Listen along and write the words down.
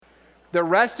The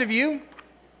rest of you,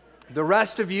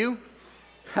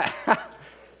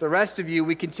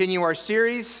 we continue our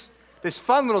series, this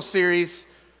fun little series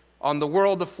on the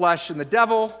world, the flesh, and the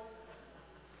devil.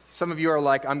 Some of you are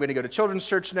like, I'm going to go to children's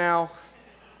church now.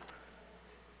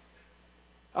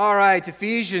 All right,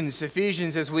 Ephesians,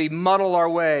 as we muddle our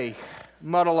way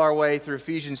through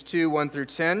Ephesians 2, 1 through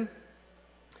 10.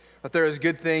 But there is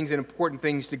good things and important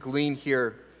things to glean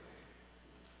here.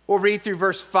 We'll read through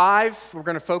verse 5. We're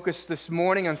going to focus this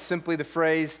morning on simply the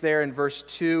phrase there in verse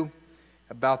 2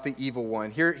 about the evil one.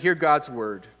 Hear God's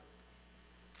word.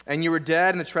 And you were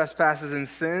dead in the trespasses and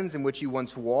sins in which you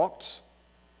once walked,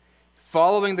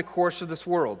 following the course of this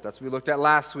world. That's what we looked at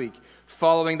last week.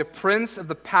 Following the prince of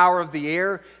the power of the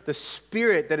air, the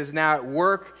spirit that is now at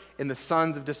work in the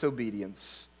sons of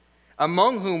disobedience,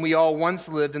 among whom we all once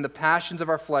lived in the passions of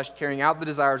our flesh, carrying out the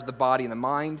desires of the body and the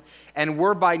mind, and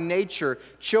were by nature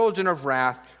children of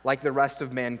wrath like the rest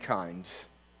of mankind.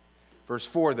 Verse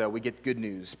 4, though, we get good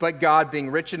news. But God,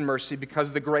 being rich in mercy, because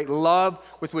of the great love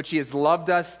with which He has loved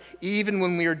us, even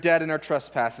when we are dead in our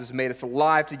trespasses, made us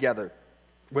alive together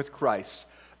with Christ.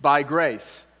 By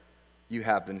grace, you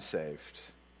have been saved.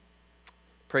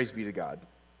 Praise be to God.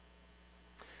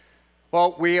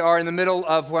 Well, we are in the middle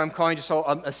of what I'm calling just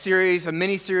a series, a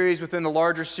mini-series within the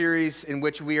larger series in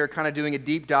which we are kind of doing a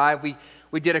deep dive.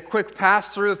 We did a quick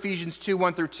pass-through, Ephesians 2,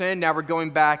 1 through 10. Now we're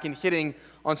going back and hitting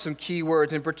on some key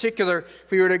words. In particular,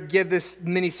 if we were to give this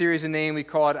mini-series a name, we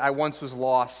call it, I Once Was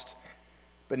Lost,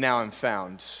 But Now I'm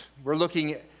Found. We're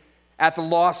looking at the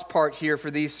lost part here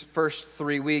for these first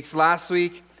 3 weeks. Last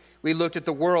week, we looked at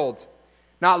the world,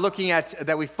 not looking at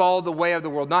that we follow the way of the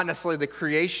world, not necessarily the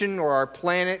creation or our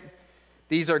planet.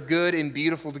 These are good and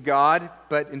beautiful to God,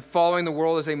 but in following the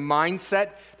world is a mindset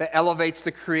that elevates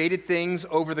the created things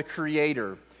over the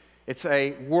Creator. It's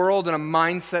a world and a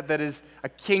mindset that is a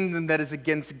kingdom that is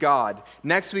against God.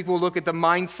 Next week, we'll look at the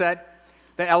mindset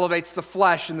that elevates the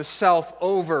flesh and the self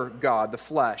over God, the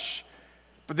flesh.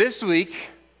 But this week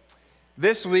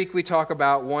we talk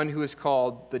about one who is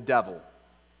called the devil.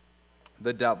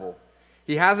 The devil.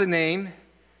 He has a name.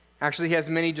 Actually, he has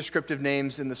many descriptive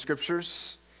names in the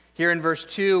Scriptures. Here in verse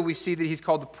 2, we see that he's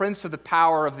called the prince of the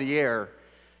power of the air.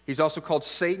 He's also called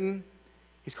Satan.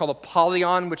 He's called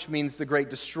Apollyon, which means the great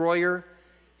destroyer.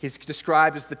 He's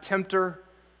described as the tempter,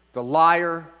 the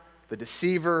liar, the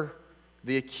deceiver,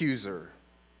 the accuser.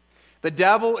 The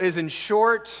devil is, in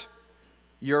short,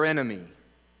 your enemy.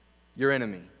 Your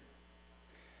enemy.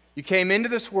 You came into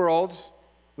this world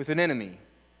with an enemy.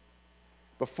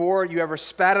 Before you ever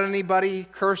spat at anybody,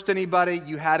 cursed anybody,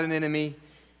 you had an enemy.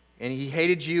 And he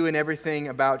hated you and everything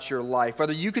about your life.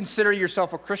 Whether you consider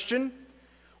yourself a Christian,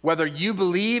 whether you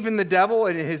believe in the devil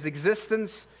and his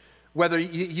existence, whether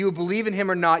you believe in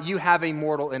him or not, you have a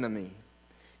mortal enemy.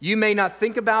 You may not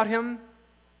think about him,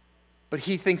 but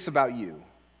he thinks about you.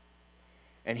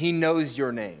 And he knows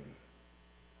your name.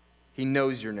 He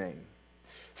knows your name.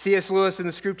 C.S. Lewis in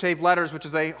the Screwtape Letters, which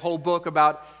is a whole book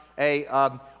about a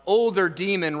older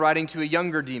demon writing to a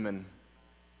younger demon.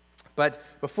 But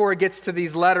before it gets to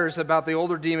these letters about the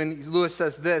older demon, Lewis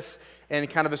says this, and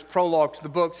kind of his prologue to the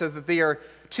book says that they are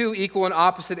two equal and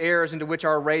opposite errors into which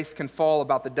our race can fall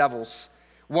about the devils.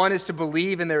 One is to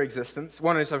believe in their existence.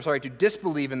 To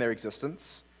disbelieve in their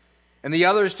existence. And the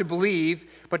other is to believe,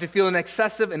 but to feel an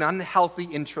excessive and unhealthy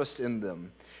interest in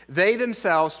them. They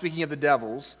themselves, speaking of the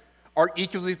devils, are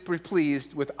equally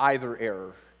pleased with either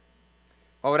error.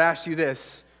 I would ask you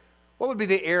this, what would be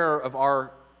the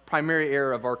primary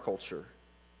error of our culture?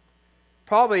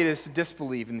 Probably it is to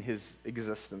disbelieve in his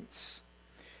existence.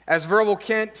 As Verbal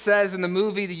Kent says in the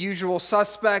movie The Usual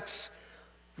Suspects,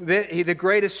 the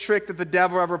greatest trick that the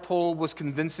devil ever pulled was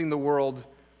convincing the world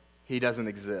he doesn't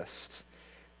exist.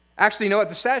 Actually, you know what?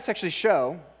 The stats actually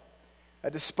show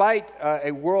that despite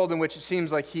a world in which it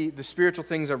seems like the spiritual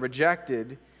things are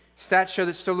rejected, stats show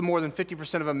that still more than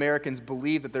 50% of Americans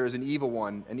believe that there is an evil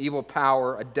one, an evil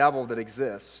power, a devil that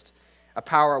exists. A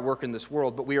power at work in this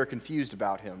world, but we are confused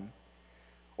about him.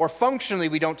 Or functionally,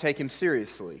 we don't take him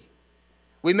seriously.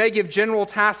 We may give general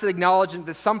tacit acknowledgement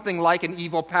that something like an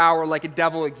evil power, like a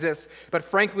devil exists, but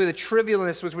frankly, the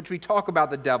trivialness with which we talk about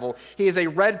the devil, he is a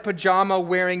red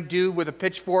pajama-wearing dude with a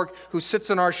pitchfork who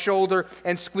sits on our shoulder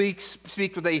and speaks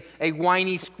with a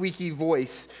whiny, squeaky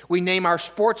voice. We name our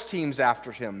sports teams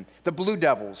after him, the Blue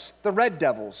Devils, the Red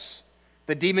Devils,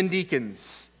 the Demon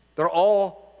Deacons. They're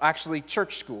all actually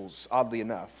church schools, oddly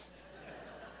enough.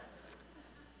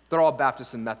 They're all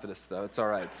Baptist and Methodist, though. It's all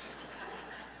right.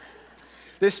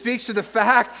 This speaks to the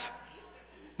fact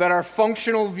that our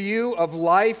functional view of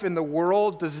life in the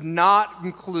world does not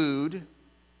include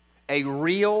a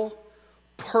real,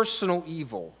 personal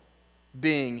evil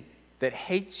being that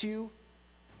hates you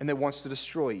and that wants to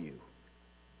destroy you.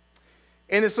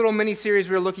 In this little mini-series,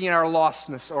 we are looking at our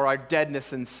lostness or our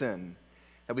deadness in sin,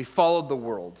 that we followed the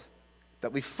world,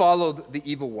 that we followed the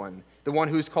evil one, the one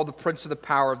who is called the prince of the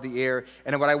power of the air.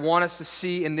 And what I want us to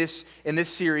see in this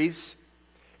series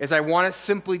is I want us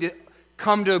simply to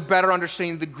come to a better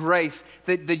understanding of the grace,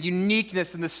 the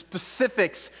uniqueness and the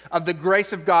specifics of the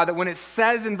grace of God, that when it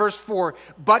says in verse 4,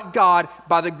 but God,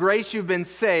 by the grace you've been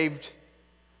saved,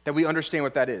 that we understand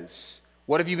what that is.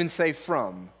 What have you been saved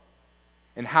from?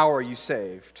 And how are you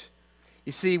saved?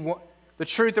 You see, the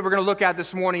truth that we're going to look at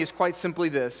this morning is quite simply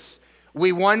this.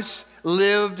 We once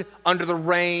lived under the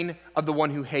reign of the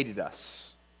one who hated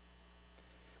us.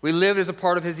 We lived as a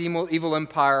part of his evil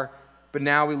empire, but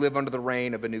now we live under the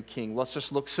reign of a new king. Let's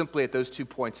just look simply at those 2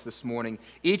 points this morning.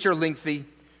 Each are lengthy,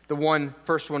 the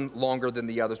first one longer than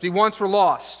the others. We once were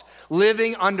lost,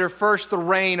 living under first the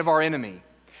reign of our enemy.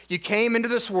 You came into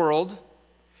this world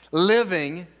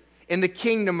living in the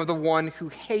kingdom of the one who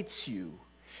hates you.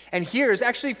 And here is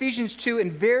actually Ephesians 2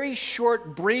 in very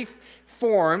short, brief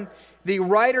form. The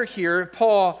writer here,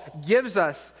 Paul, gives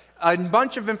us a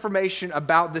bunch of information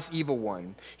about this evil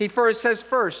one. He says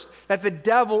first that the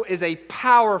devil is a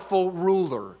powerful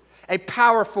ruler. A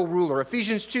powerful ruler.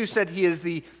 Ephesians 2 said he is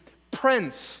the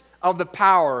prince of the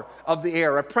power of the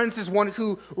air. A prince is one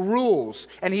who rules,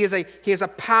 and he has a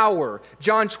power.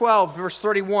 John 12, verse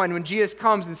 31, when Jesus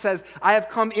comes and says, I have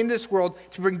come in this world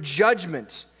to bring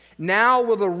judgment. Now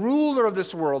will the ruler of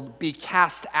this world be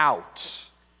cast out.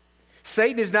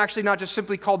 Satan is actually not just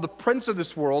simply called the prince of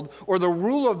this world or the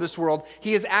ruler of this world.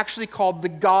 He is actually called the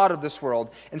God of this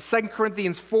world. In 2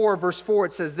 Corinthians 4, verse 4,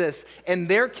 it says this, in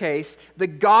their case, the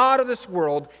God of this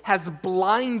world has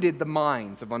blinded the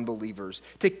minds of unbelievers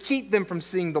to keep them from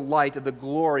seeing the light of the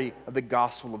glory of the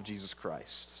gospel of Jesus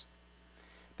Christ.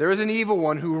 There is an evil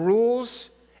one who rules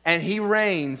and he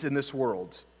reigns in this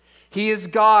world. He is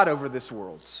God over this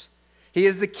world. He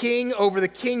is the king over the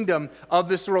kingdom of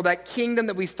this world. That kingdom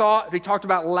that we talked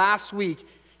about last week,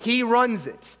 he runs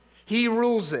it. He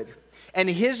rules it. And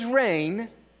his reign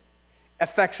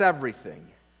affects everything.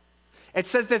 It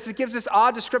says this, it gives this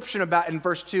odd description about in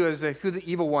verse 2 as to who the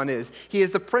evil one is. He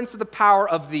is the prince of the power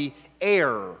of the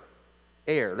air.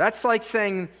 Air. That's like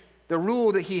saying the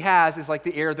rule that he has is like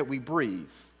the air that we breathe.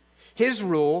 His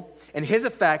rule and his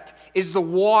effect is the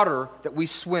water that we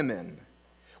swim in.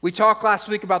 We talked last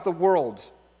week about the world,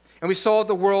 and we saw that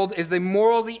the world is the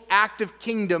morally active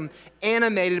kingdom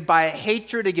animated by a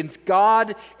hatred against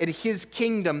God and his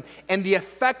kingdom, and the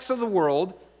effects of the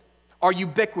world are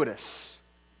ubiquitous.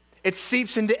 It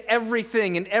seeps into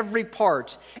everything and every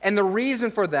part, and the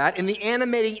reason for that, and the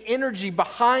animating energy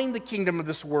behind the kingdom of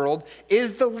this world,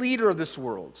 is the leader of this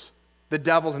world, the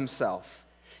devil himself.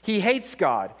 He hates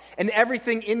God and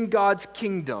everything in God's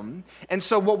kingdom. And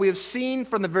so what we have seen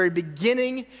from the very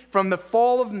beginning, from the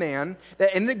fall of man,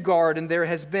 that in the garden there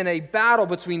has been a battle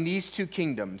between these two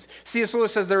kingdoms. C.S.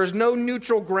 Lewis says there is no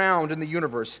neutral ground in the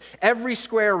universe. Every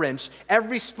square inch,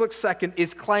 every split second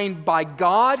is claimed by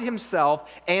God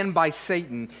himself and by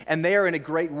Satan. And they are in a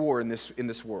great war in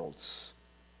this world.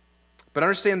 But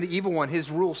understand the evil one,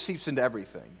 his rule seeps into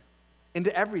everything.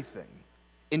 Into everything.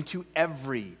 Into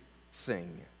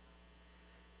everything.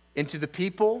 Into the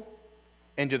people,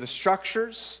 into the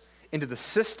structures, into the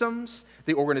systems,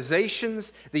 the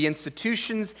organizations, the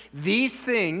institutions. These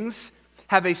things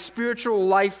have a spiritual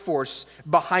life force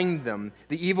behind them,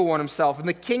 the evil one himself. And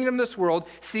the kingdom of this world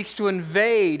seeks to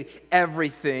invade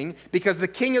everything because the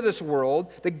king of this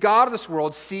world, the God of this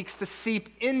world, seeks to seep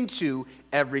into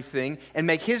everything and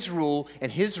make his rule and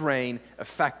his reign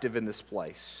effective in this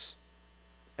place.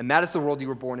 And that is the world you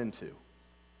were born into.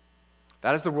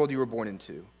 That is the world you were born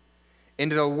into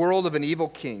the world of an evil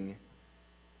king.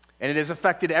 And it has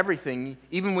affected everything,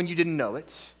 even when you didn't know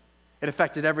it. It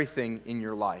affected everything in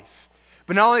your life.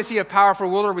 But not only is he a powerful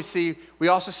ruler, we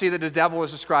also see that the devil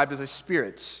is described as a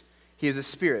spirit. He is a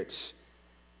spirit.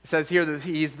 It says here that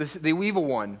he is the evil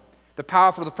one, the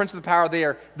powerful, the prince of the power of the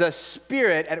air, the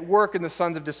spirit at work in the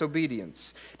sons of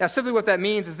disobedience. Now, simply what that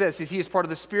means is this, is he is part of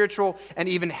the spiritual and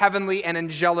even heavenly and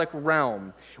angelic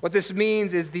realm. What this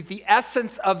means is that the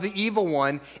essence of the evil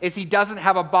one is he doesn't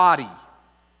have a body.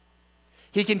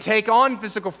 He can take on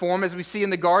physical form, as we see in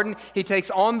the garden. He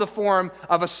takes on the form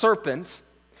of a serpent,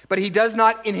 but he does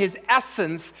not, in his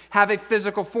essence, have a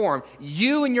physical form.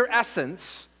 You, in your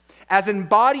essence, as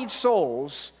embodied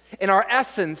souls, in our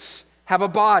essence, have a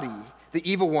body. The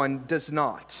evil one does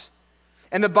not.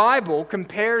 And the Bible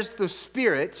compares the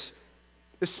spirit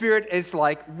is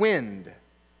like wind.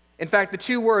 In fact, the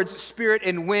two words, spirit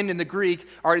and wind in the Greek,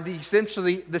 are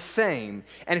essentially the same.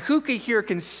 And who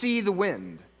can see the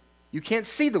wind? You can't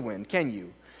see the wind, can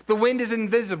you? The wind is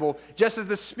invisible, just as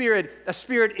a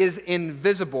spirit is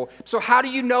invisible. So how do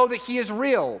you know that he is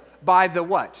real? By the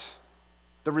what?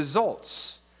 The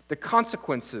results, the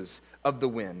consequences of the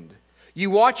wind. You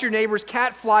watch your neighbor's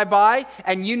cat fly by,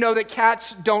 and you know that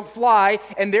cats don't fly,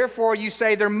 and therefore you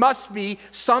say there must be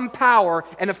some power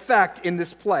and effect in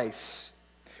this place.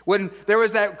 When there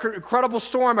was that incredible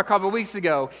storm a couple of weeks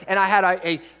ago, and I had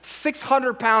a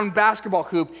 600-pound basketball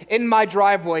hoop in my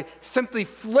driveway simply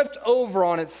flipped over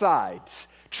on its sides.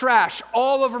 Trash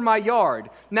all over my yard.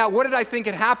 Now, what did I think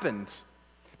had happened?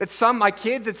 That my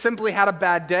kids had simply had a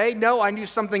bad day? No, I knew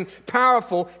something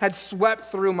powerful had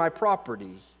swept through my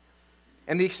property.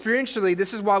 And experientially,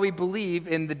 this is why we believe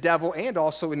in the devil and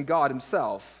also in God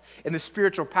himself, in the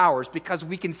spiritual powers, because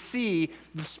we can see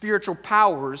the spiritual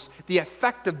powers, the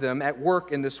effect of them at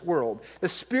work in this world. The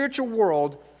spiritual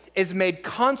world is made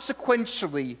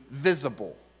consequentially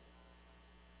visible,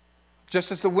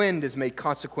 just as the wind is made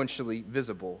consequentially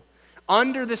visible.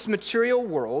 Under this material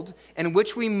world in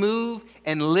which we move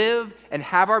and live and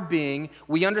have our being,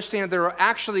 we understand there are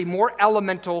actually more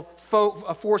elemental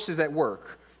forces at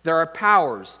work. There are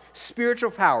powers, spiritual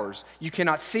powers. You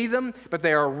cannot see them, but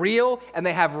they are real, and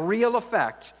they have real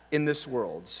effect in this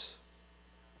world.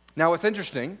 Now, what's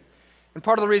interesting, and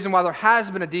part of the reason why there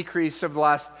has been a decrease over the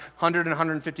last 100 and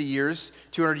 150 years,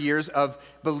 200 years of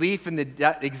belief in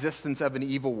the existence of an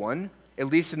evil one, at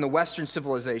least in the Western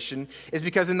civilization, is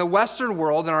because in the Western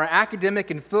world, in our academic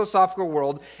and philosophical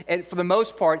world, and for the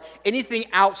most part, anything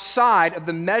outside of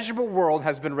the measurable world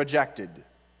has been rejected.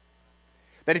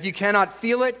 That if you cannot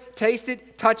feel it, taste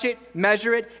it, touch it,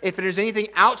 measure it, if there's anything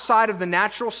outside of the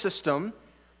natural system,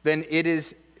 then it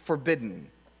is forbidden.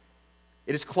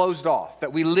 It is closed off.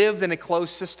 That we live in a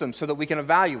closed system so that we can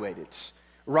evaluate it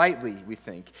rightly, we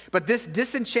think. But this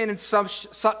disenchanted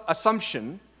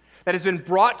assumption that has been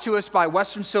brought to us by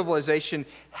Western civilization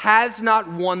has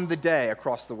not won the day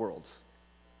across the world.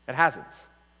 It hasn't.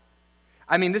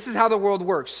 I mean, this is how the world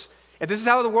works. If this is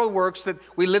how the world works, that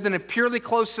we live in a purely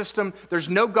closed system, there's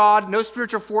no God, no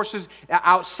spiritual forces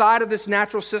outside of this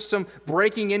natural system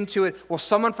breaking into it, well,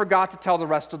 someone forgot to tell the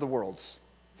rest of the world.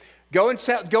 Go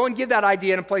and give that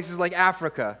idea in places like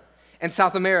Africa and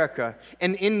South America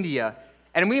and India.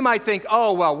 And we might think,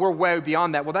 oh, well, we're way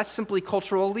beyond that. Well, that's simply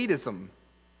cultural elitism.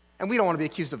 And we don't want to be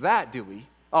accused of that, do we?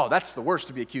 Oh, that's the worst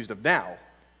to be accused of now.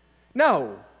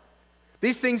 No.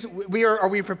 These things, are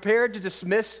we prepared to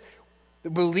dismiss the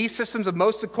belief systems of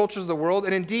most of the cultures of the world?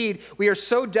 And indeed, we are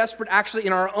so desperate actually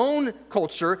in our own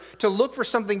culture to look for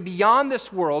something beyond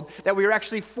this world that we are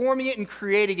actually forming it and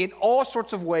creating it in all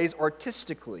sorts of ways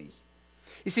artistically.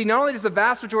 You see, not only does the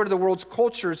vast majority of the world's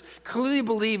cultures clearly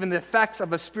believe in the effects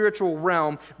of a spiritual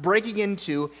realm breaking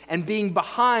into and being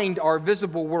behind our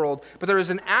visible world, but there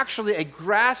is actually a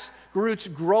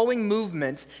grassroots growing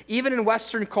movement, even in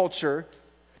Western culture,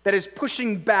 that is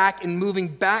pushing back and moving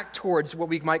back towards what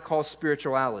we might call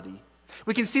spirituality.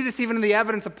 We can see this even in the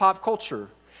evidence of pop culture.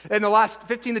 In the last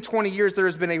 15 to 20 years, there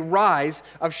has been a rise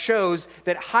of shows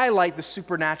that highlight the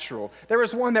supernatural. There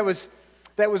was one that was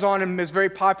on and was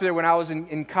very popular when I was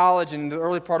in college in the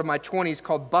early part of my 20s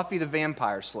called Buffy the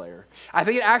Vampire Slayer. I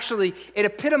think it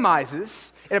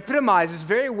epitomizes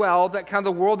very well that kind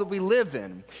of the world that we live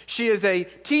in. She is a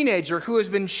teenager who has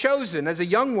been chosen as a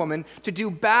young woman to do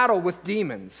battle with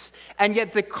demons. And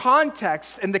yet the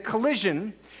context and the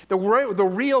collision,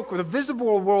 the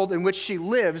visible world in which she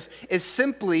lives is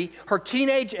simply her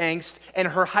teenage angst and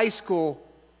her high school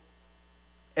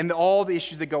and all the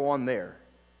issues that go on there.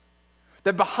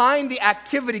 That behind the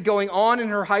activity going on in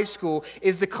her high school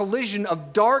is the collision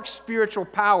of dark spiritual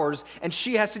powers, and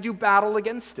she has to do battle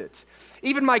against it.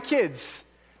 Even my kids,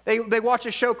 they watch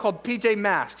a show called PJ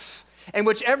Masks, in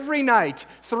which every night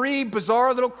 3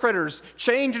 bizarre little critters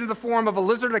change into the form of a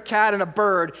lizard, a cat, and a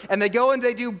bird, and they go and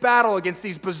they do battle against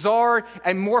these bizarre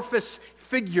amorphous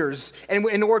figures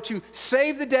in order to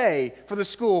save the day for the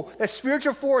school. That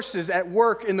spiritual forces at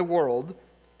work in the world,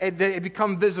 and they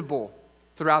become visible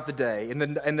throughout the day, in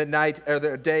the night or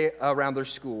the day around their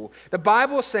school. The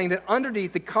Bible is saying that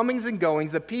underneath the comings and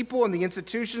goings, the people and the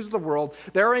institutions of the world,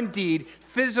 there are indeed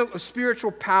physical,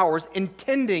 spiritual powers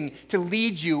intending to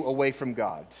lead you away from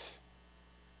God.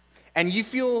 And you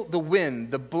feel the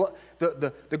wind,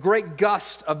 the great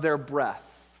gust of their breath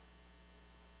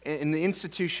in the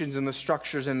institutions and the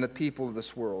structures and the people of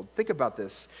this world. Think about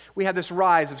this. We have this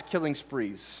rise of killing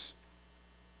sprees.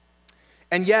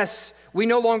 And yes, we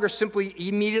no longer simply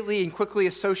immediately and quickly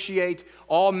associate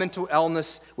all mental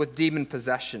illness with demon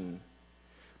possession.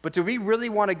 But do we really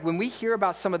want to, when we hear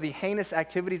about some of the heinous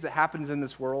activities that happens in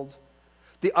this world,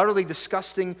 the utterly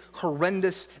disgusting,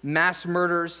 horrendous mass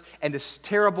murders and the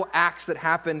terrible acts that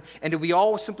happen, and do we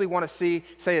all simply want to say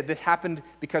that this happened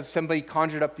because somebody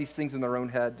conjured up these things in their own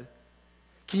head?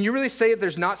 Can you really say that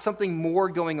there's not something more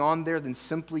going on there than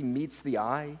simply meets the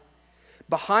eye?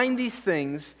 Behind these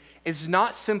things is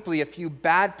not simply a few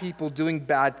bad people doing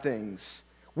bad things.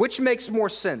 Which makes more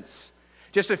sense?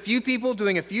 Just a few people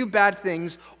doing a few bad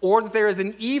things, or that there is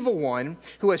an evil one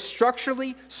who has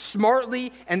structurally,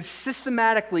 smartly, and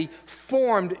systematically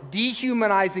formed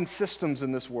dehumanizing systems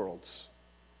in this world?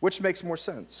 Which makes more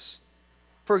sense?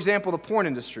 For example, the porn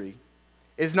industry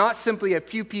is not simply a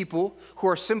few people who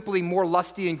are simply more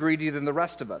lusty and greedy than the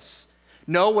rest of us.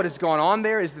 No, what has gone on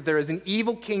there is that there is an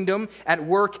evil kingdom at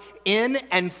work in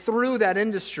and through that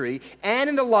industry and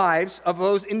in the lives of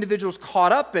those individuals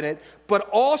caught up in it, but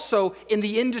also in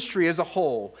the industry as a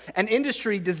whole. An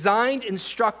industry designed and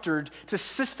structured to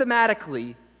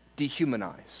systematically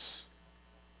dehumanize.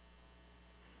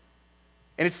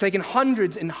 And it's taken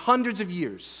hundreds and hundreds of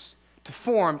years to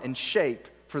form and shape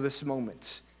for this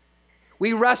moment.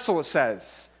 We wrestle, it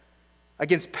says,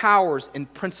 against powers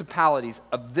and principalities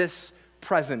of this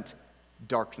present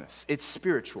darkness. It's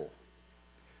spiritual.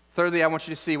 Thirdly, I want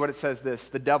you to see what it says this: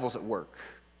 the devil's at work.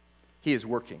 He is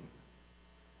working.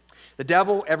 The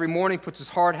devil every morning puts his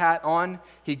hard hat on,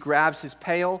 he grabs his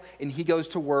pail, and he goes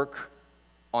to work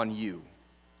on you.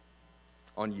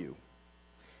 On you.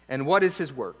 And what is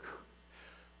his work?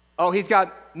 Oh, he's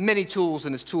got many tools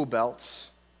in his tool belts,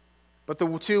 but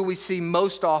the two we see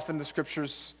most often in the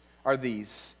scriptures are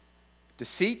these: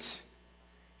 deceit,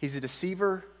 he's a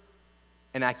deceiver,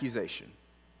 and accusation.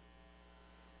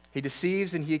 He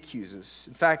deceives and he accuses.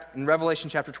 In fact, in Revelation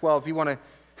chapter 12, if you want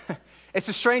to, it's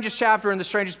the strangest chapter in the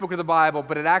strangest book of the Bible,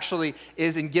 but it actually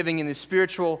is in giving in the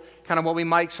spiritual, kind of what we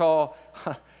might call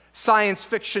science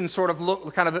fiction sort of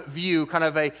look, kind of view, kind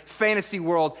of a fantasy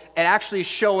world. It actually is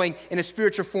showing in a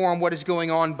spiritual form what is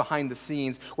going on behind the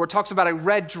scenes, where it talks about a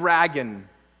red dragon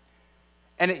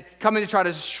and it coming to try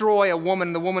to destroy a woman,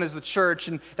 and the woman is the church,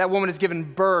 and that woman is given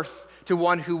birth to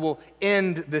one who will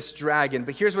end this dragon.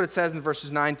 But here's what it says in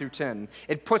verses 9 through 10.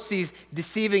 It puts these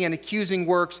deceiving and accusing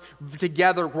works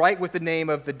together right with the name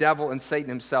of the devil and Satan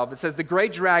himself. It says, the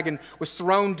great dragon was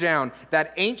thrown down,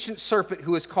 that ancient serpent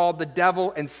who is called the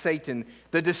devil and Satan,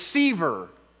 the deceiver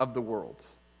of the world,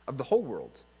 of the whole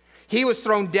world. He was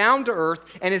thrown down to earth,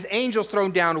 and his angels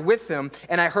thrown down with him.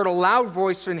 And I heard a loud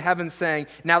voice in heaven saying,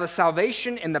 now the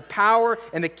salvation and the power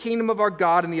and the kingdom of our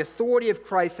God and the authority of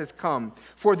Christ has come.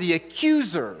 For the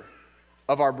accuser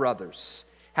of our brothers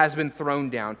has been thrown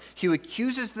down. He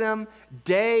accuses them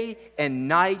day and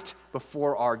night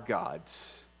before our God.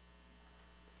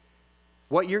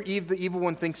 What the evil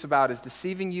one thinks about is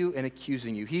deceiving you and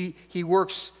accusing you. He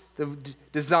works the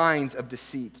designs of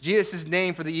deceit. Jesus'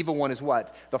 name for the evil one is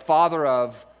what? The father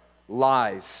of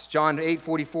lies. John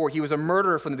 8:44, he was a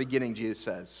murderer from the beginning, Jesus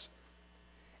says,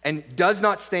 and does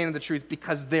not stand in the truth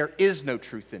because there is no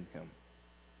truth in him.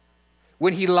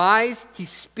 When he lies, he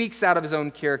speaks out of his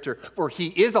own character, for he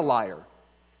is a liar,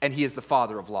 and he is the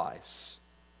father of lies.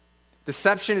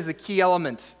 Deception is the key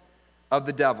element of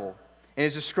the devil, and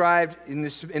is described in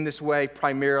this way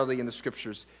primarily in the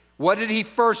scriptures. What did he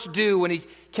first do when he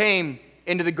came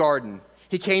into the garden?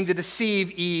 He came to deceive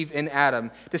Eve and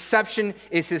Adam. Deception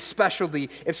is his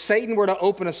specialty. If Satan were to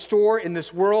open a store in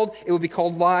this world, it would be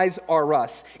called Lies R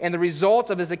Us. And the result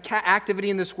of his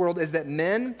activity in this world is that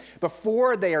men,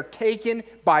 before they are taken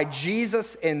by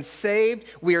Jesus and saved,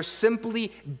 we are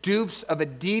simply dupes of a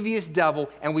devious devil,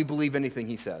 and we believe anything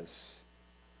he says.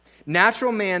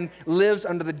 Natural man lives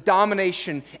under the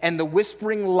domination and the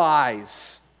whispering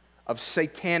lies of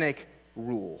satanic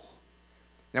rule.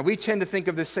 Now, we tend to think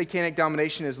of this satanic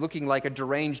domination as looking like a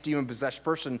deranged, demon-possessed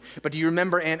person, but do you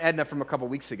remember Aunt Edna from a couple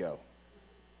weeks ago?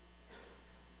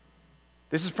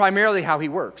 This is primarily how he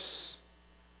works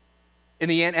in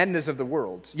the Aunt Ednas of the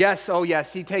world. Yes, oh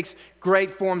yes, he takes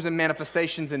great forms and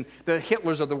manifestations, and the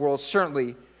Hitlers of the world,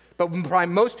 certainly, but by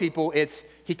most people,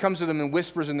 he comes to them and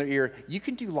whispers in their ear, you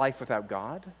can do life without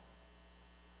God.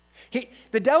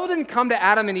 The devil didn't come to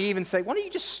Adam and Eve and say,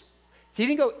 he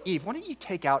didn't go, Eve, why don't you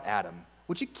take out Adam?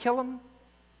 Would you kill him?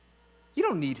 You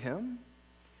don't need him.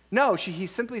 No, he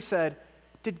simply said,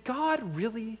 did God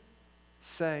really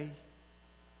say?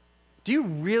 Do you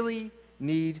really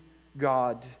need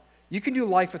God? You can do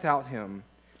life without him.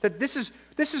 That this is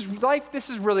life, this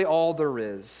is really all there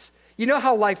is. You know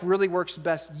how life really works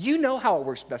best? You know how it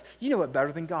works best. You know it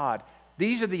better than God.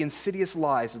 These are the insidious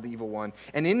lies of the evil one.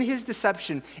 And in his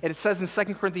deception, and it says in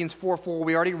 2 Corinthians 4:4,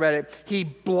 we already read it, he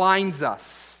blinds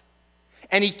us.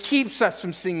 And he keeps us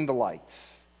from seeing the light.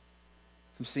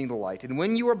 From seeing the light. And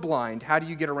when you are blind, how do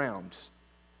you get around?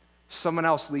 Someone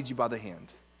else leads you by the hand.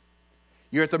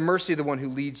 You're at the mercy of the one who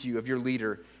leads you, of your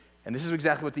leader. And this is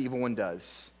exactly what the evil one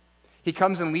does. He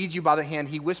comes and leads you by the hand.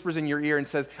 He whispers in your ear and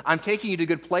says, I'm taking you to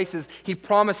good places. He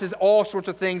promises all sorts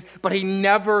of things, but he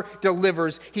never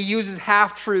delivers. He uses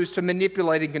half-truths to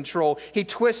manipulate and control. He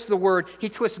twists the word. He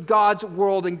twists God's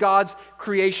world and God's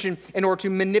creation in order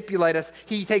to manipulate us.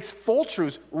 He takes full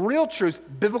truths, real truths,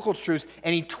 biblical truths,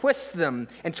 and he twists them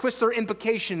and twists their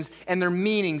implications and their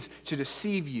meanings to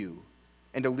deceive you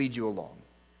and to lead you along.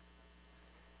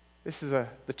 This is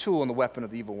the tool and the weapon of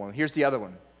the evil one. Here's the other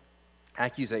one.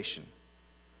 Accusation.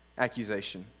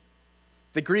 Accusation.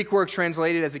 The Greek word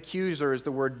translated as accuser is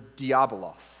the word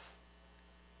diabolos.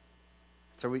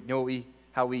 So we know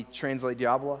how we translate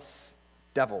diabolos?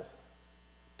 Devil.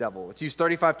 Devil. It's used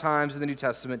 35 times in the New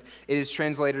Testament. It is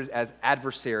translated as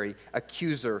adversary,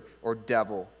 accuser, or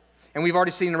devil. And we've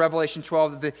already seen in Revelation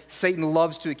 12 that Satan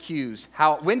loves to accuse.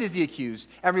 When does he accuse?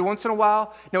 Every once in a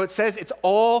while? No, it says it's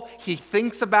all he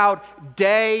thinks about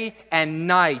day and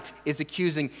night is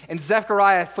accusing. In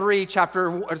Zechariah 3,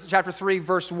 chapter 3,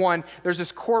 verse 1, there's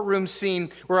this courtroom scene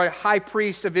where a high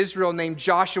priest of Israel named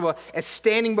Joshua is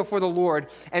standing before the Lord,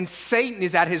 and Satan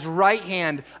is at his right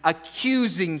hand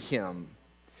accusing him.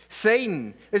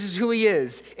 Satan, this is who he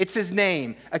is. It's his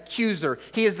name, accuser.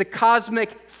 He is the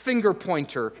cosmic finger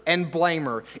pointer and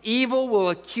blamer. Evil will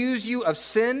accuse you of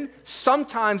sin,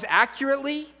 sometimes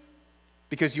accurately,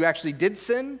 because you actually did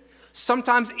sin,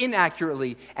 sometimes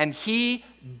inaccurately, and he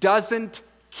doesn't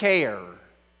care.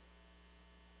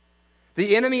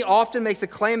 The enemy often makes a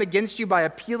claim against you by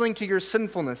appealing to your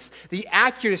sinfulness. The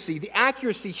accuracy,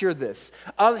 hear this,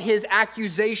 of his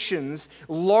accusations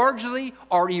largely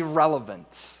are irrelevant.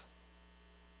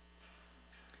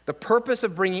 The purpose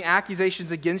of bringing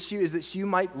accusations against you is that you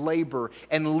might labor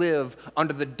and live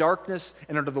under the darkness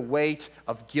and under the weight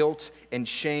of guilt and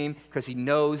shame, because he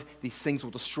knows these things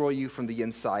will destroy you from the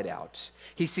inside out.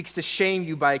 He seeks to shame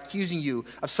you by accusing you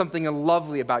of something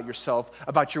unlovely about yourself,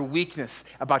 about your weakness,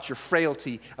 about your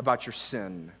frailty, about your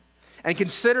sin. And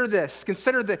consider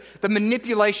the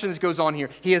manipulation that goes on here.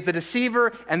 He is the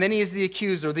deceiver, and then he is the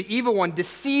accuser. The evil one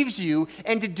deceives you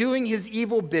into doing his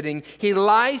evil bidding. He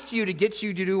lies to you to get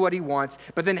you to do what he wants,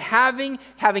 but then having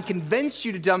convinced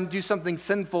you to do something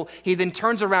sinful, he then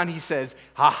turns around and he says,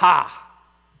 ha,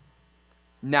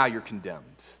 now you're condemned.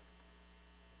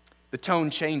 The tone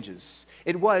changes.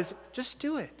 It was, just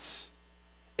do it.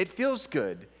 It feels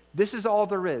good. This is all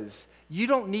there is. You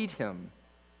don't need him.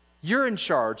 You're in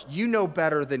charge. You know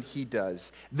better than he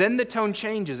does. Then the tone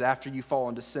changes after you fall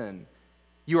into sin.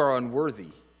 You are unworthy.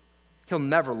 He'll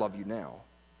never love you now.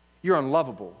 You're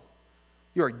unlovable.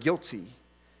 You're guilty.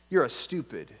 You're a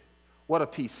stupid. What a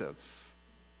piece of.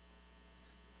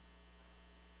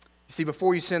 You see,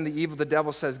 before you sin, the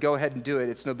devil says, go ahead and do it.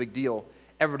 It's no big deal.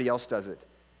 Everybody else does it.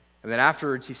 And then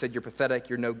afterwards, he said, you're pathetic.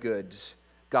 You're no good.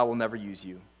 God will never use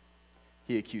you.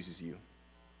 He accuses you.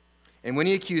 And when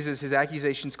he accuses, his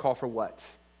accusations call for what?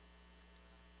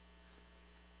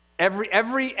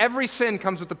 Every sin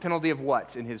comes with the penalty of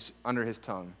what under his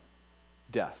tongue?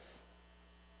 Death.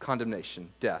 Condemnation.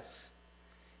 Death.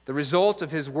 The result of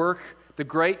his work,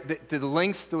 the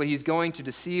lengths that he's going to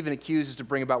deceive and accuse is to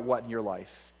bring about what in your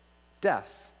life? Death.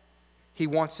 He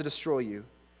wants to destroy you.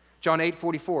 John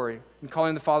 8:44, in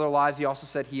calling the Father lies, he also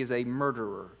said he is a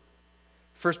murderer.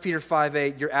 1 Peter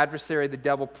 5:8, your adversary, the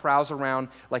devil, prowls around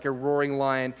like a roaring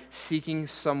lion, seeking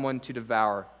someone to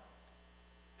devour.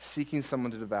 Seeking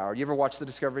someone to devour. You ever watch the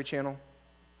Discovery Channel?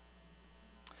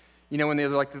 You know when they're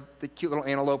like the cute little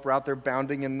antelope are out there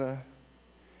bounding and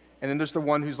then there's the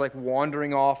one who's like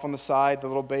wandering off on the side, the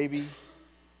little baby?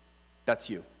 That's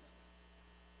you.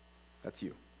 That's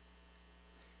you.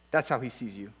 That's how he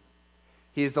sees you.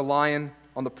 He is the lion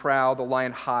on the prowl. The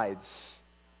lion hides.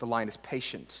 The lion is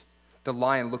patient. The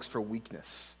lion looks for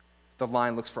weakness. The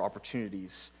lion looks for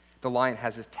opportunities. The lion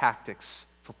has his tactics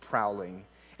for prowling.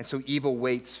 And so evil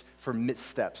waits for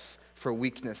missteps, for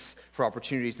weakness, for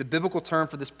opportunities. The biblical term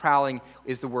for this prowling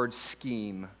is the word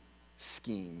scheme.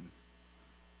 Scheme.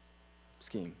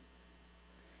 Scheme.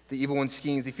 The evil one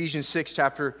schemes. Ephesians 6,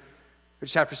 chapter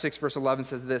 6, verse 11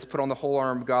 says this, put on the whole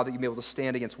armor of God that you may be able to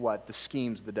stand against what? The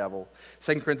schemes of the devil.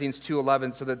 2 Corinthians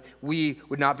 2:11, so that we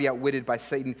would not be outwitted by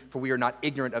Satan, for we are not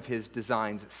ignorant of his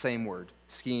designs. Same word,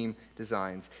 scheme,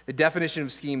 designs. The definition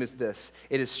of scheme is this,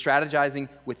 it is strategizing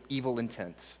with evil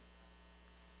intent.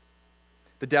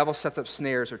 The devil sets up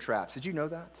snares or traps. Did you know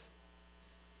that?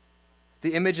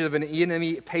 The image of an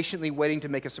enemy patiently waiting to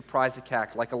make a surprise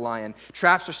attack like a lion.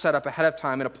 Traps are set up ahead of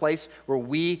time in a place where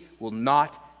we will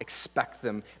not expect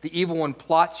them. The evil one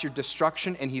plots your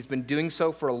destruction, and he's been doing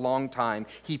so for a long time.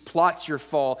 He plots your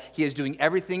fall. He is doing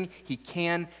everything he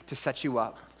can to set you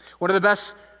up. One of the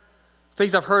best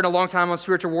things I've heard in a long time on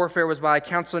spiritual warfare was by a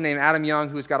counselor named Adam Young,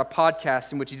 who's got a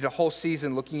podcast in which he did a whole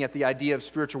season looking at the idea of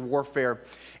spiritual warfare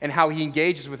and how he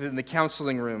engages with it in the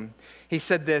counseling room. He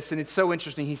said this, and it's so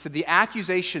interesting. He said, the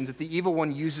accusations that the evil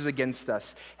one uses against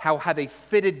us, how have a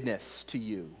fittedness to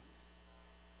you.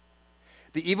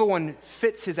 The evil one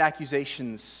fits his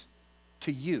accusations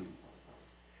to you.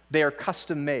 They are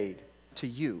custom made to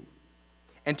you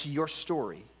and to your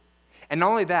story. And not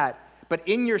only that, but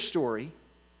in your story,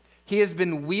 he has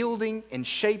been wielding and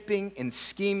shaping and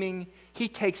scheming. He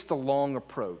takes the long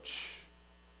approach.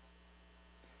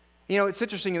 You know, it's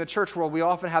interesting in the church world, we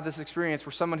often have this experience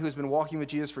where someone who has been walking with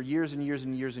Jesus for years and years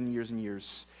and years and years and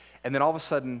years, and then all of a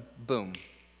sudden, boom,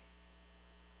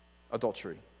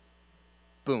 adultery.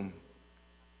 Boom.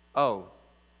 Oh,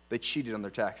 they cheated on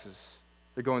their taxes.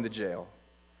 They're going to jail.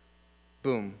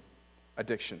 Boom,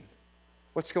 addiction.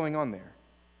 What's going on there?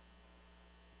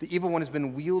 The evil one has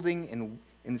been wielding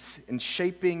and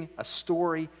shaping a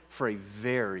story for a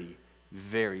very,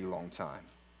 very long time.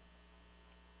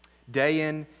 Day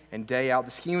in and day out,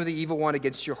 the scheme of the evil one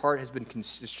against your heart has been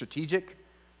strategic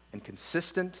and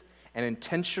consistent and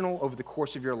intentional over the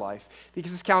course of your life.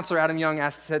 Because this counselor, Adam Young,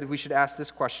 said that we should ask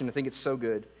this question. I think it's so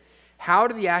good. How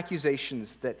do the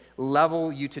accusations that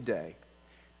level you today,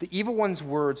 the evil one's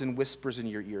words and whispers in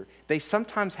your ear, they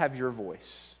sometimes have your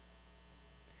voice?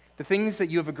 The things that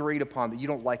you have agreed upon that you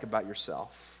don't like about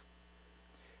yourself.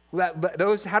 How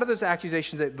do those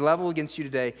accusations that level against you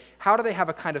today, how do they have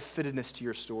a kind of fittedness to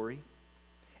your story?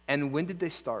 And when did they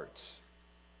start?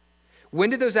 When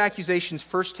did those accusations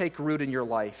first take root in your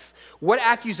life? What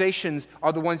accusations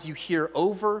are the ones you hear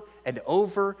over and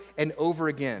over and over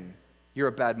again? You're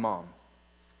a bad mom.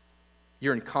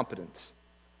 You're incompetent.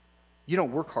 You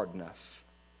don't work hard enough.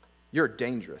 You're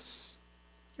dangerous.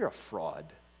 You're a fraud.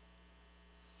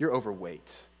 You're overweight.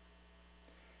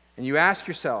 And you ask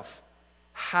yourself,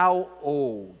 how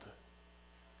old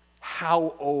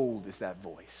is that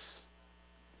voice?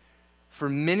 For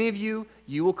many of you,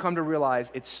 you will come to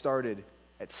realize it started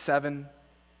at 7,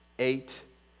 8,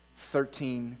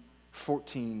 13,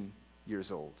 14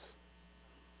 years old.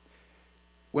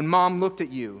 When mom looked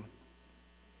at you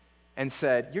and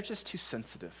said, you're just too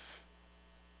sensitive.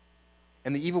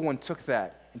 And the evil one took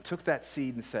that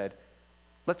seed and said,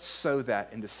 let's sow that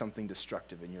into something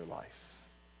destructive in your life.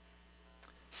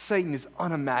 Satan is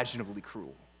unimaginably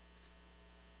cruel.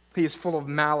 He is full of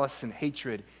malice and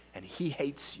hatred, and he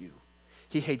hates you.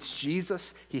 He hates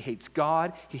Jesus. He hates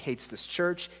God. He hates this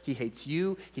church. He hates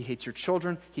you. He hates your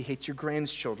children. He hates your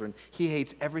grandchildren. He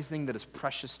hates everything that is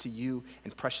precious to you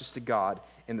and precious to God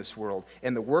in this world.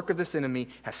 And the work of this enemy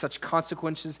has such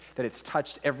consequences that it's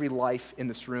touched every life in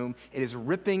this room. It is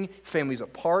ripping families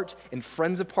apart and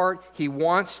friends apart. He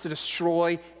wants to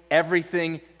destroy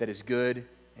everything that is good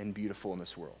and beautiful in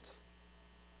this world.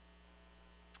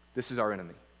 This is our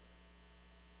enemy.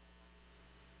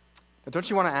 Now, don't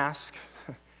you want to ask?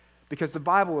 Because the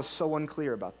Bible is so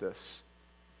unclear about this.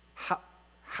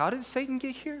 How did Satan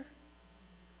get here?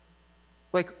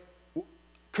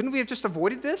 Couldn't we have just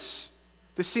avoided this?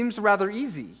 This seems rather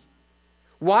easy.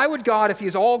 Why would God, if he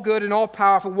is all good and all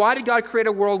powerful, why did God create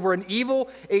a world where an evil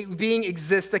being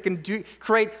exists that can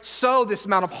create this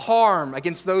amount of harm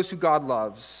against those who God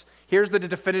loves? Here's the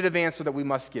definitive answer that we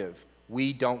must give.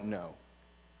 We don't know.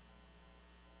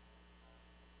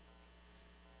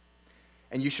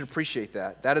 And you should appreciate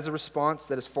that. That is a response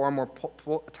that is far more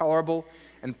tolerable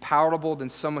and palatable than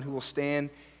someone who will stand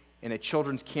in a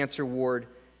children's cancer ward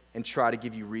and try to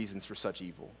give you reasons for such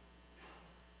evil.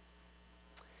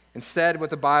 Instead, what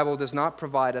the Bible does not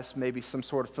provide us maybe some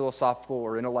sort of philosophical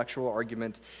or intellectual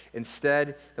argument.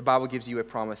 Instead, the Bible gives you a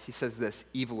promise. He says this,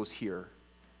 evil is here,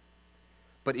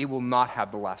 but it will not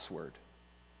have the last word.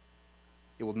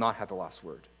 It will not have the last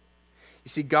word. You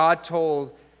see, God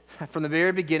told from the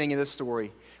very beginning of this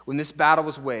story, when this battle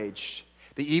was waged,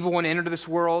 the evil one entered this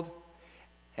world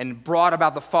and brought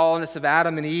about the fallenness of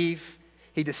Adam and Eve.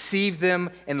 He deceived them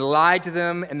and lied to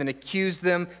them and then accused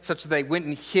them such that they went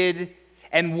and hid.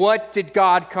 And what did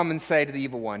God come and say to the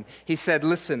evil one? He said,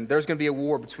 listen, there's going to be a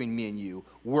war between me and you.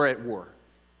 We're at war.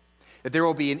 That there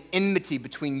will be an enmity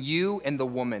between you and the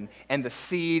woman and the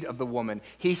seed of the woman.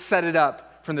 He set it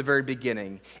up from the very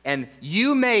beginning. And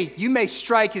you may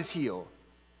strike his heel,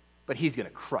 but he's going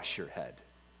to crush your head.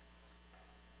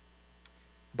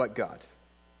 But God.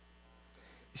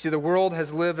 You see, the world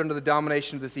has lived under the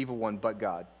domination of this evil one, but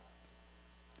God.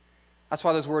 That's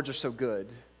why those words are so good.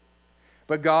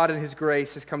 But God in his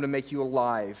grace has come to make you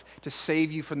alive, to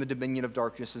save you from the dominion of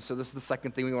darkness. And so this is the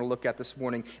second thing we want to look at this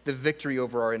morning, the victory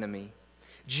over our enemy.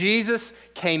 Jesus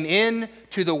came in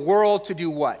to the world to do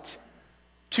what?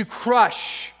 To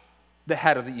crush the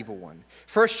head of the evil one.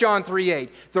 1 John 3:8,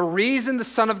 the reason the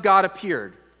Son of God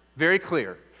appeared, very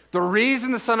clear, the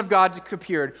reason the Son of God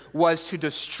appeared was to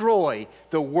destroy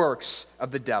the works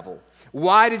of the devil.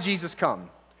 Why did Jesus come?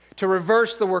 To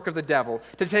reverse the work of the devil,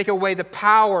 to take away the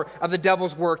power of the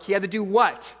devil's work. He had to do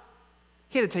what?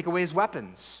 He had to take away his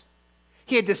weapons.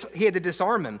 He had to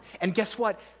disarm him. And guess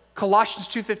what? Colossians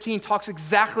 2:15 talks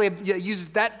exactly, uses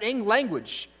that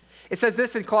language. It says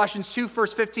this in Colossians 2,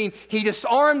 verse 15, he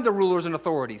disarmed the rulers and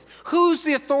authorities. Who's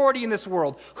the authority in this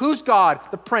world? Who's God?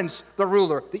 The prince, the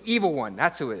ruler, the evil one.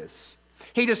 That's who it is.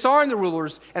 He disarmed the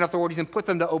rulers and authorities and put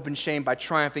them to open shame by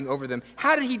triumphing over them.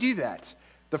 How did he do that?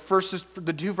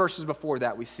 The two verses before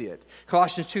that, we see it.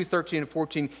 Colossians 2:13 and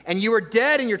 14. And you were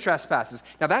dead in your trespasses.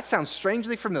 Now that sounds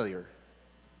strangely familiar.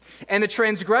 And the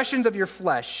transgressions of your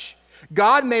flesh,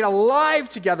 God made alive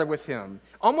together with him,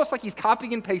 almost like he's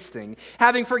copying and pasting,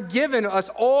 having forgiven us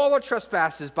all our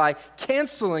trespasses by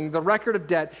canceling the record of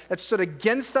debt that stood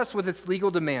against us with its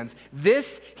legal demands.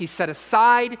 This he set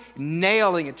aside,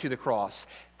 nailing it to the cross.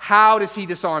 How does he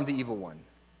disarm the evil one?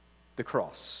 The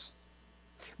cross.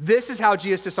 This is how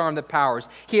Jesus disarmed the powers.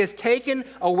 He has taken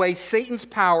away Satan's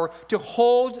power to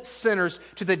hold sinners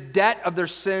to the debt of their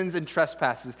sins and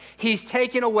trespasses. He's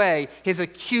taken away his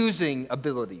accusing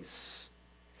abilities.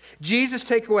 Jesus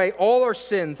took away all our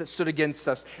sins that stood against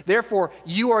us. Therefore,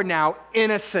 you are now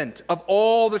innocent of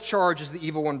all the charges the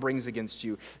evil one brings against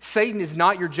you. Satan is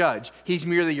not your judge. He's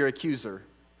merely your accuser.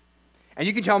 And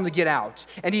you can tell him to get out.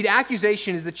 Indeed,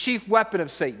 accusation is the chief weapon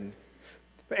of Satan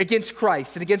against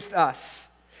Christ and against us.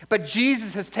 But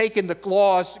Jesus has taken the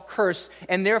law's curse,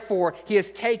 and therefore he has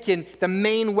taken the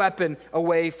main weapon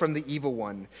away from the evil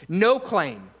one. No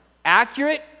claim,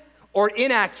 accurate or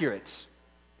inaccurate,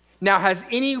 now has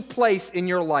any place in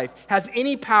your life, has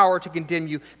any power to condemn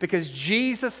you, because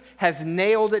Jesus has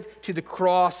nailed it to the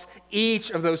cross,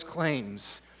 each of those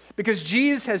claims. Because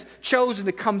Jesus has chosen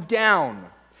to come down.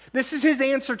 This is his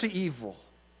answer to evil.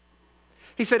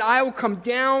 He said, I will come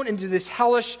down into this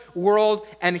hellish world,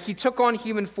 and he took on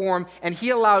human form, and he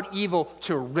allowed evil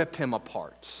to rip him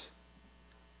apart.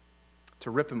 To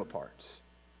rip him apart.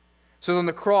 So on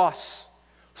the cross,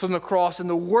 and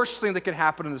the worst thing that could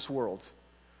happen in this world,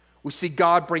 we see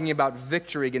God bringing about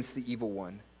victory against the evil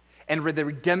one, and the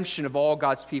redemption of all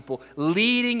God's people,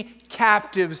 leading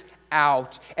captives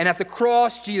out. And at the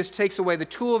cross, Jesus takes away the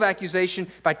tool of accusation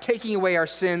by taking away our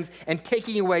sins and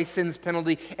taking away sin's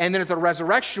penalty. And then at the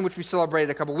resurrection, which we celebrated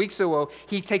a couple weeks ago,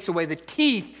 he takes away the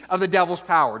teeth of the devil's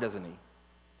power, doesn't he?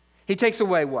 He takes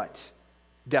away what?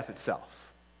 Death itself.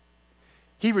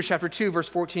 Hebrews chapter 2, verse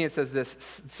 14, it says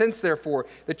this, since therefore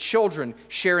the children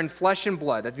share in flesh and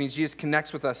blood, that means Jesus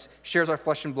connects with us, shares our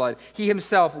flesh and blood, he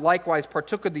himself likewise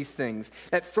partook of these things,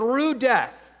 that through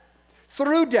death,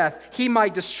 he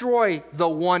might destroy the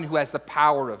one who has the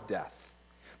power of death.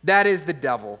 That is the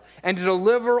devil. And to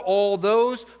deliver all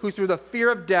those who through the fear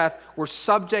of death were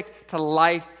subject to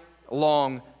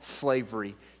lifelong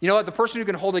slavery. You know what? The person who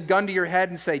can hold a gun to your head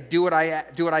and say, do what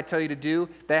I tell you to do,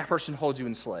 that person holds you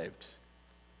enslaved.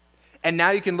 And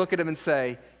now you can look at him and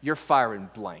say, you're firing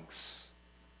blanks.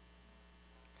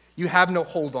 You have no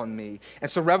hold on me.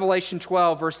 And so Revelation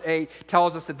 12, verse 8,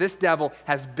 tells us that this devil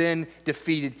has been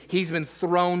defeated. He's been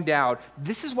thrown down.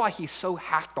 This is why he's so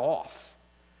hacked off.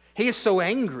 He is so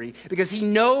angry because he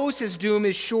knows his doom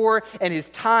is sure and his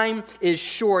time is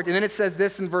short. And then it says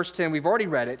this in verse 10. We've already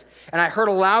read it. And I heard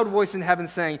a loud voice in heaven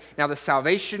saying, now the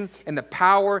salvation and the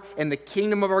power and the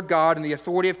kingdom of our God and the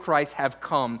authority of Christ have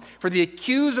come. For the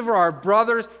accusers of our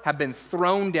brothers have been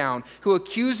thrown down, who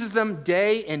accuses them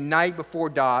day and night before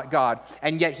God.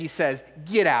 And yet he says,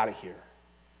 get out of here.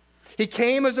 He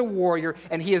came as a warrior,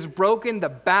 and he has broken the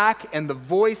back and the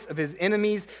voice of his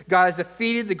enemies. God has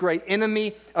defeated the great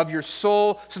enemy of your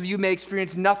soul so that you may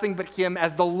experience nothing but him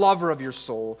as the lover of your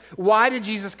soul. Why did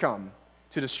Jesus come?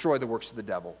 To destroy the works of the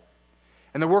devil.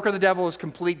 And the work of the devil is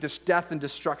complete death and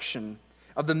destruction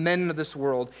of the men of this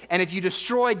world. And if you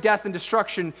destroy death and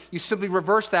destruction, you simply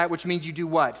reverse that, which means you do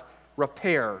what?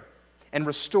 Repair and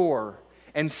restore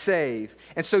and save.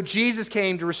 And so Jesus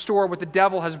came to restore what the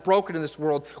devil has broken in this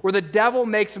world. Where the devil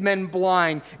makes men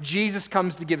blind, Jesus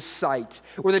comes to give sight.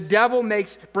 Where the devil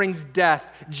brings death,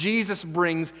 Jesus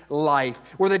brings life.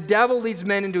 Where the devil leads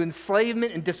men into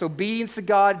enslavement and disobedience to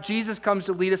God, Jesus comes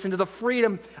to lead us into the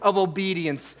freedom of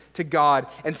obedience to God.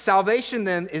 And salvation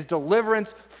then is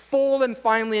deliverance full and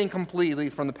finally and completely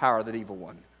from the power of the evil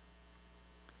one.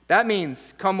 That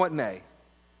means, come what may,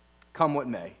 come what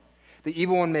may. The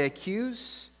evil one may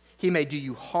accuse, he may do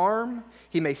you harm,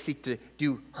 he may seek to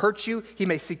hurt you, he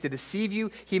may seek to deceive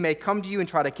you, he may come to you and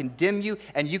try to condemn you,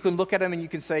 and you can look at him and you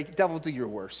can say, devil, do your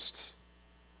worst.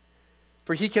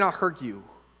 For he cannot hurt you.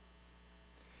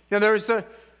 You know,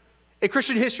 in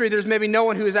Christian history, there's maybe no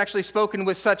one who has actually spoken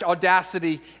with such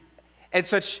audacity and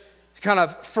such kind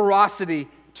of ferocity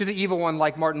to the evil one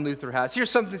like Martin Luther has. Here's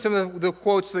some of the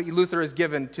quotes that Luther has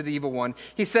given to the evil one.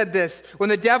 He said this: when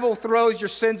the devil throws your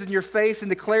sins in your face and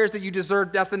declares that you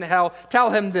deserve death and hell, tell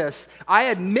him this: I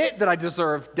admit that I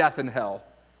deserve death and hell.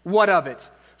 What of it?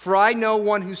 For I know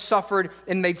one who suffered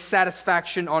and made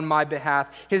satisfaction on my behalf.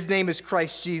 His name is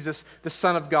Christ Jesus, the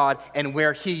Son of God, and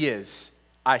where he is,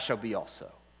 I shall be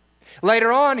also.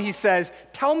 Later on, he says,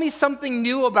 tell me something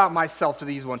new about myself to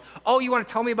these one. Oh, you want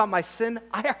to tell me about my sin?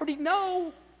 I already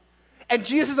know. And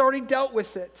Jesus has already dealt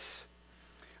with it.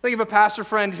 Think of a pastor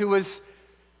friend who was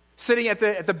sitting at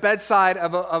the bedside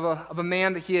of a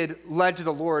man that he had led to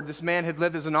the Lord. This man had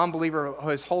lived as a non-believer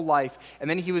his whole life, and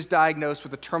then he was diagnosed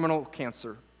with a terminal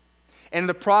cancer. And in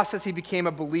the process, he became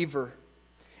a believer.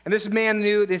 And this man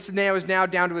knew this man was now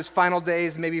down to his final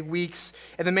days, maybe weeks.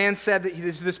 And the man said that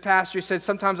this pastor, he said,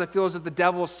 sometimes I feel as if the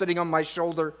devil is sitting on my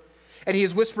shoulder, and he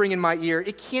is whispering in my ear,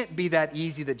 it can't be that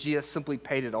easy that Jesus simply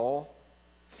paid it all.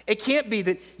 It can't be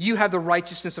that you have the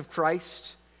righteousness of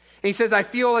Christ. And he says, I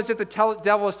feel as if the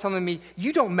devil is telling me,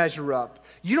 you don't measure up.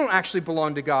 You don't actually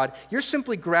belong to God. You're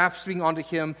simply grasping onto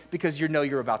him because you know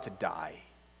you're about to die.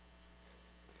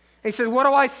 And he says, what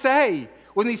do I say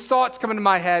when these thoughts come into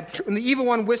my head? When the evil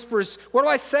one whispers, what do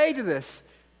I say to this?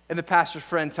 And the pastor's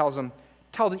friend tells him,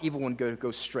 tell the evil one to go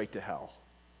straight to hell.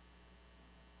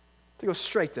 To go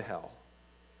straight to hell.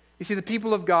 You see, the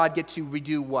people of God get to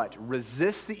redo what?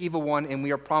 Resist the evil one, and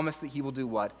we are promised that he will do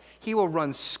what? He will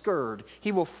run scared.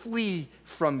 He will flee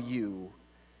from you.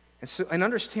 And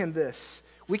understand this,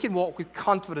 we can walk with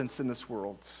confidence in this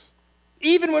world,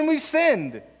 even when we've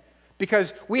sinned,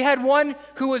 because we had one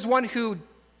who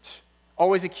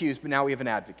always accused, but now we have an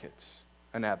advocate.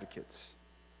 And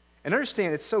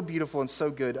understand, it's so beautiful and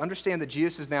so good. Understand that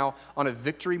Jesus is now on a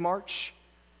victory march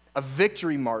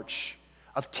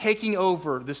of taking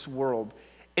over this world.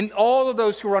 And all of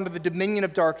those who are under the dominion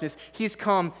of darkness, he's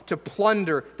come to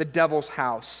plunder the devil's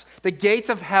house. The gates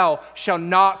of hell shall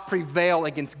not prevail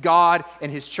against God and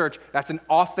his church. That's an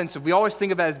offensive. We always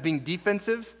think of it as being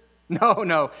defensive.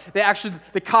 No.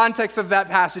 The context of that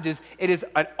passage is it is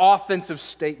an offensive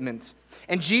statement.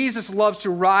 And Jesus loves to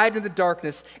ride in the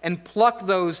darkness and pluck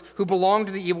those who belong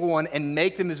to the evil one and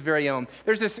make them his very own.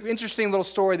 There's this interesting little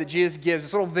story that Jesus gives,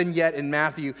 this little vignette in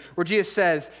Matthew, where Jesus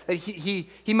says that he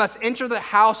must enter the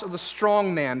house of the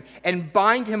strong man and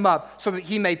bind him up so that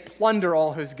he may plunder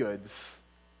all his goods.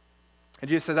 And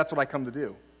Jesus says, that's what I come to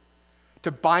do,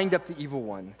 to bind up the evil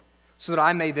one so that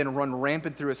I may then run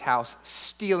rampant through his house,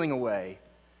 stealing away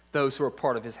those who are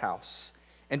part of his house.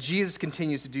 And Jesus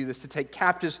continues to do this, to take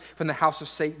captives from the house of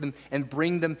Satan and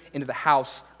bring them into the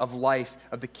house of life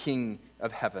of the King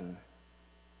of heaven.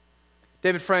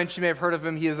 David French, you may have heard of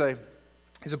him. He's a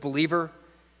believer.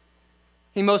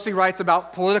 He mostly writes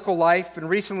about political life. And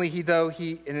recently,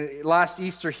 last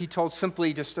Easter, he told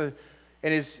simply it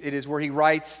is where he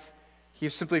writes, he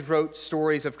simply wrote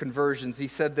stories of conversions. He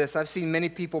said this: I've seen many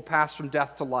people pass from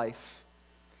death to life.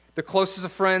 The closest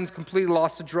of friends completely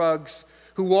lost to drugs,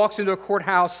 who walks into a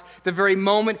courthouse the very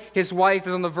moment his wife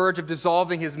is on the verge of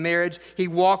dissolving his marriage. He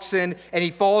walks in and he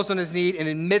falls on his knee and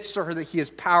admits to her that he is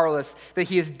powerless, that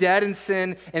he is dead in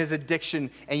sin and his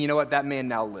addiction. And you know what? That man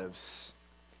now lives.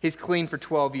 He's clean for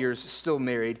 12 years, still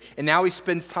married. And now he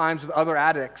spends time with other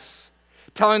addicts,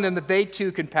 telling them that they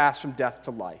too can pass from death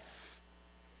to life.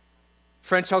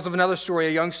 French tells of another story,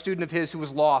 a young student of his who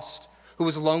was lost, who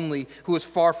was lonely, who was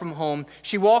far from home.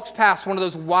 She walks past one of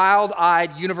those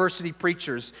wild-eyed university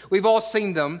preachers. We've all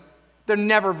seen them. They're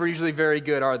never usually very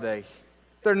good, are they?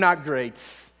 They're not great.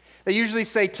 They usually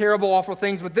say terrible, awful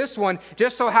things, but this one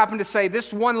just so happened to say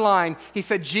this one line. He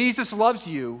said, Jesus loves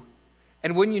you.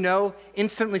 And wouldn't you know,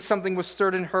 instantly something was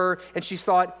stirred in her, and she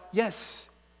thought, yes,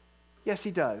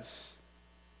 he does.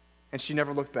 And she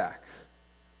never looked back.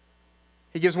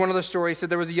 He gives one other story. He said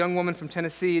there was a young woman from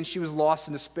Tennessee, and she was lost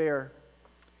in despair.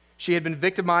 She had been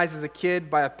victimized as a kid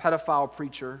by a pedophile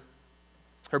preacher.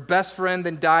 Her best friend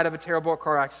then died of a terrible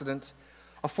car accident.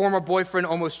 A former boyfriend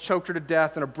almost choked her to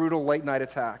death in a brutal late-night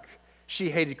attack. She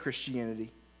hated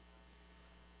Christianity.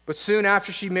 But soon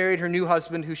after she married her new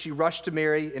husband, who she rushed to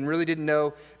marry and really didn't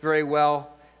know very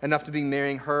well enough to be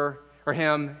marrying her, or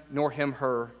him, nor him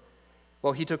her,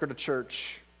 well, he took her to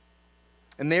church.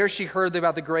 And there she heard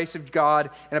about the grace of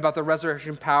God and about the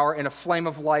resurrection power, and a flame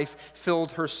of life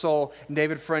filled her soul. And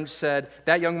David French said,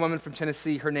 that young woman from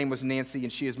Tennessee, her name was Nancy,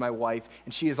 and she is my wife,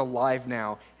 and she is alive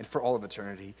now and for all of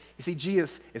eternity. You see,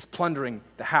 Jesus is plundering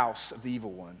the house of the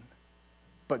evil one.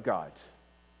 But God.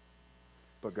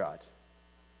 But God.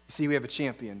 You see, we have a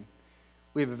champion.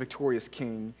 We have a victorious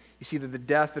king. You see that the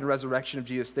death and resurrection of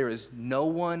Jesus, there is no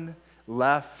one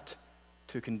left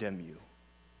to condemn you.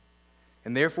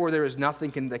 And therefore, there is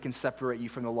nothing that can separate you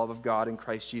from the love of God in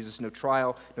Christ Jesus. No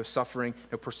trial, no suffering,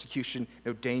 no persecution,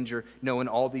 no danger. No, in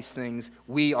all these things,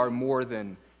 we are more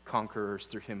than conquerors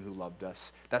through him who loved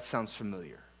us. That sounds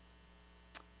familiar.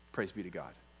 Praise be to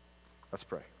God. Let's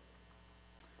pray.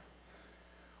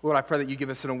 Lord, I pray that you give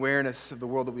us an awareness of the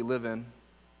world that we live in.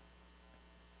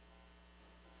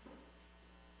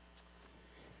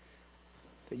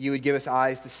 That you would give us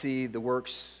eyes to see the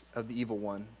works of the evil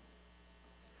one.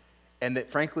 And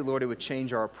that, frankly, Lord, it would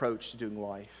change our approach to doing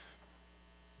life.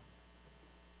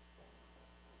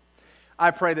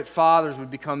 I pray that fathers would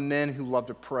become men who love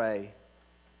to pray.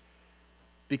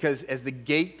 Because as the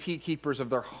gatekeepers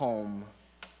of their home,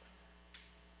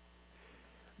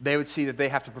 they would see that they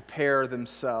have to prepare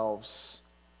themselves.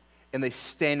 And they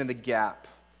stand in the gap.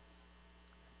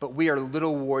 But we are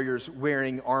little warriors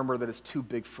wearing armor that is too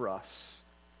big for us.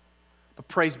 But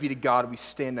praise be to God, we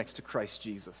stand next to Christ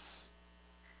Jesus.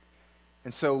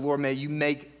 And so, Lord, may you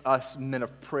make us men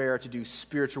of prayer to do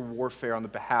spiritual warfare on the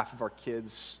behalf of our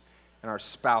kids and our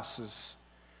spouses,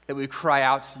 that we cry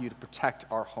out to you to protect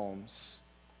our homes.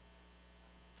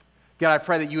 God, I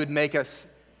pray that you would make us,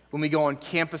 when we go on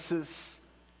campuses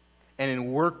and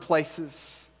in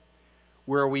workplaces,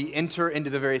 where we enter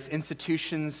into the various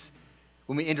institutions,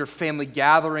 when we enter family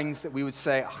gatherings, that we would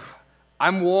say,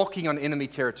 I'm walking on enemy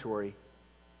territory.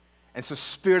 And so,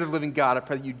 Spirit of the living God, I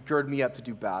pray that you'd gird me up to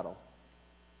do battle.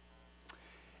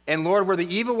 And Lord, where the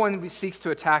evil one seeks to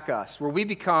attack us, where we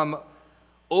become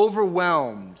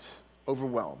overwhelmed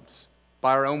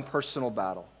by our own personal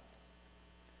battle.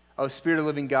 Oh, Spirit of the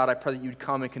living God, I pray that you'd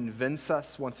come and convince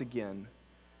us once again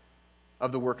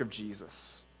of the work of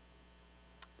Jesus.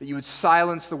 That you would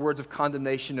silence the words of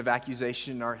condemnation, of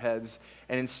accusation in our heads,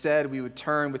 and instead we would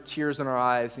turn with tears in our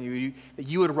eyes, and that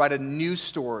you would write a new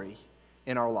story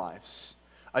in our lives.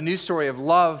 A new story of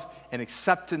love and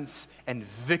acceptance and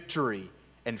victory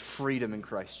and freedom in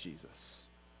Christ Jesus.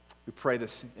 We pray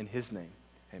this in his name.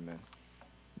 Amen.